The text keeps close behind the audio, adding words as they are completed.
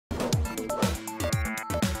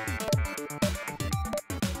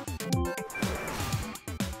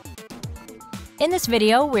In this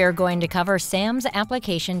video, we're going to cover SAM's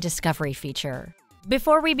Application Discovery feature.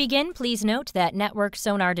 Before we begin, please note that Network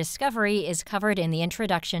Sonar Discovery is covered in the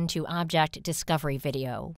Introduction to Object Discovery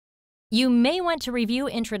video. You may want to review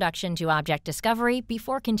Introduction to Object Discovery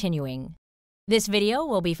before continuing. This video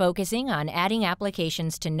will be focusing on adding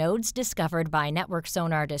applications to nodes discovered by Network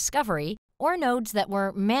Sonar Discovery or nodes that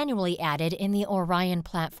were manually added in the Orion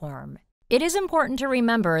platform. It is important to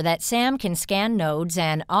remember that SAM can scan nodes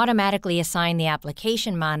and automatically assign the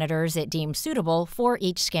application monitors it deems suitable for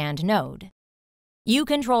each scanned node. You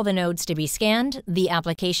control the nodes to be scanned, the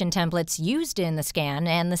application templates used in the scan,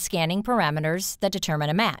 and the scanning parameters that determine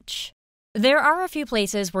a match. There are a few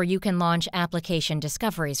places where you can launch application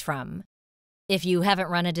discoveries from. If you haven't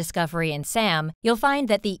run a discovery in SAM, you'll find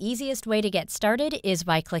that the easiest way to get started is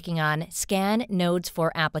by clicking on Scan Nodes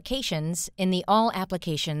for Applications in the All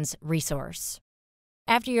Applications resource.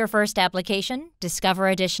 After your first application, Discover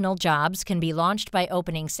Additional Jobs can be launched by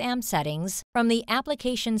opening SAM Settings from the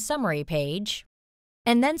Application Summary page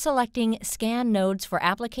and then selecting Scan Nodes for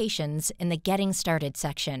Applications in the Getting Started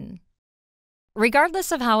section.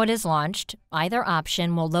 Regardless of how it is launched, either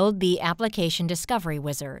option will load the Application Discovery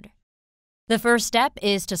wizard. The first step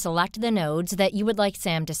is to select the nodes that you would like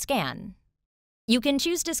SAM to scan. You can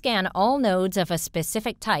choose to scan all nodes of a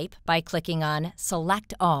specific type by clicking on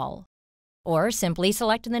Select All, or simply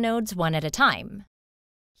select the nodes one at a time.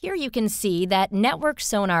 Here you can see that Network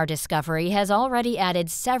Sonar Discovery has already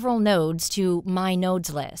added several nodes to My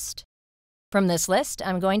Nodes list. From this list,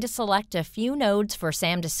 I'm going to select a few nodes for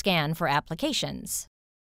SAM to scan for applications.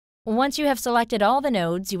 Once you have selected all the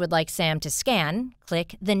nodes you would like SAM to scan,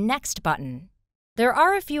 click the Next button. There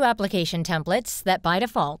are a few application templates that by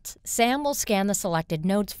default, SAM will scan the selected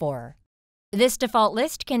nodes for. This default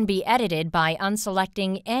list can be edited by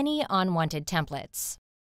unselecting any unwanted templates.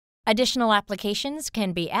 Additional applications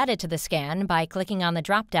can be added to the scan by clicking on the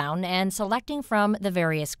drop-down and selecting from the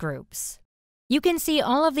various groups. You can see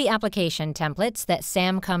all of the application templates that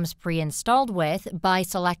SAM comes pre-installed with by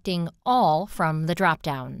selecting All from the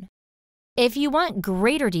drop-down. If you want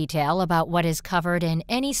greater detail about what is covered in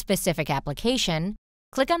any specific application,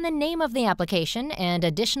 click on the name of the application and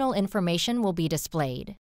additional information will be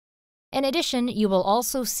displayed. In addition, you will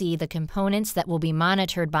also see the components that will be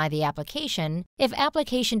monitored by the application if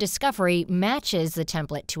application discovery matches the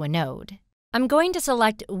template to a node. I'm going to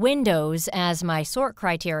select Windows as my sort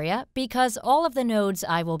criteria because all of the nodes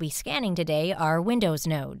I will be scanning today are Windows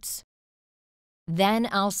nodes. Then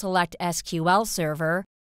I'll select SQL Server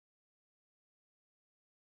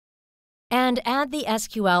and add the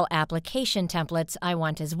SQL application templates I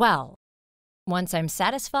want as well. Once I'm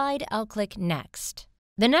satisfied, I'll click Next.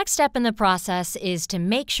 The next step in the process is to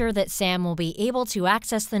make sure that SAM will be able to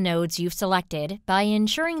access the nodes you've selected by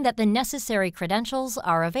ensuring that the necessary credentials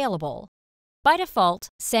are available. By default,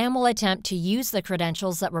 SAM will attempt to use the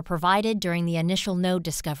credentials that were provided during the initial node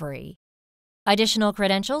discovery. Additional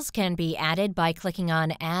credentials can be added by clicking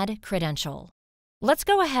on Add Credential. Let's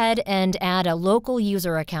go ahead and add a local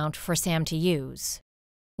user account for SAM to use.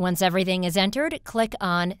 Once everything is entered, click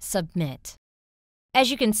on Submit.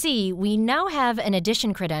 As you can see, we now have an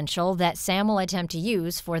addition credential that SAM will attempt to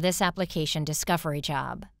use for this application discovery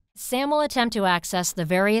job. SAM will attempt to access the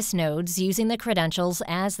various nodes using the credentials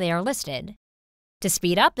as they are listed. To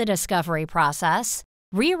speed up the discovery process,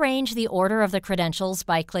 rearrange the order of the credentials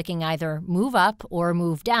by clicking either Move Up or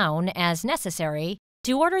Move Down as necessary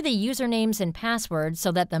to order the usernames and passwords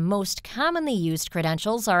so that the most commonly used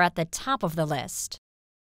credentials are at the top of the list.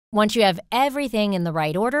 Once you have everything in the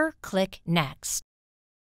right order, click Next.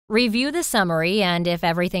 Review the summary, and if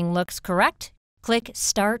everything looks correct, click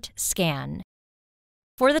Start Scan.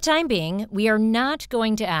 For the time being, we are not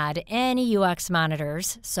going to add any UX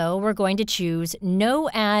monitors, so we're going to choose No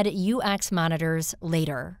Add UX Monitors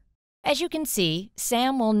later. As you can see,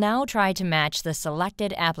 SAM will now try to match the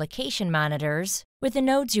selected application monitors with the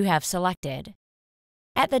nodes you have selected.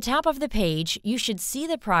 At the top of the page, you should see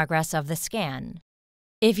the progress of the scan.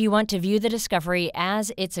 If you want to view the discovery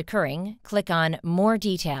as it's occurring, click on More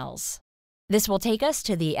Details. This will take us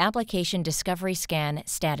to the Application Discovery Scan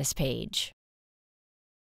status page.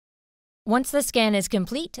 Once the scan is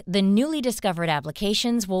complete, the newly discovered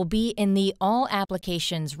applications will be in the All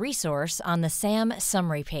Applications resource on the SAM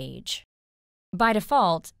Summary page. By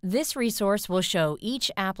default, this resource will show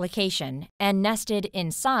each application, and nested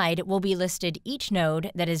inside will be listed each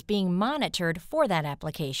node that is being monitored for that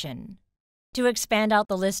application. To expand out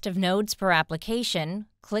the list of nodes per application,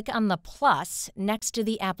 click on the plus next to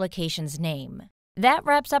the application's name. That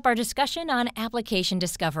wraps up our discussion on application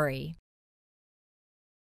discovery.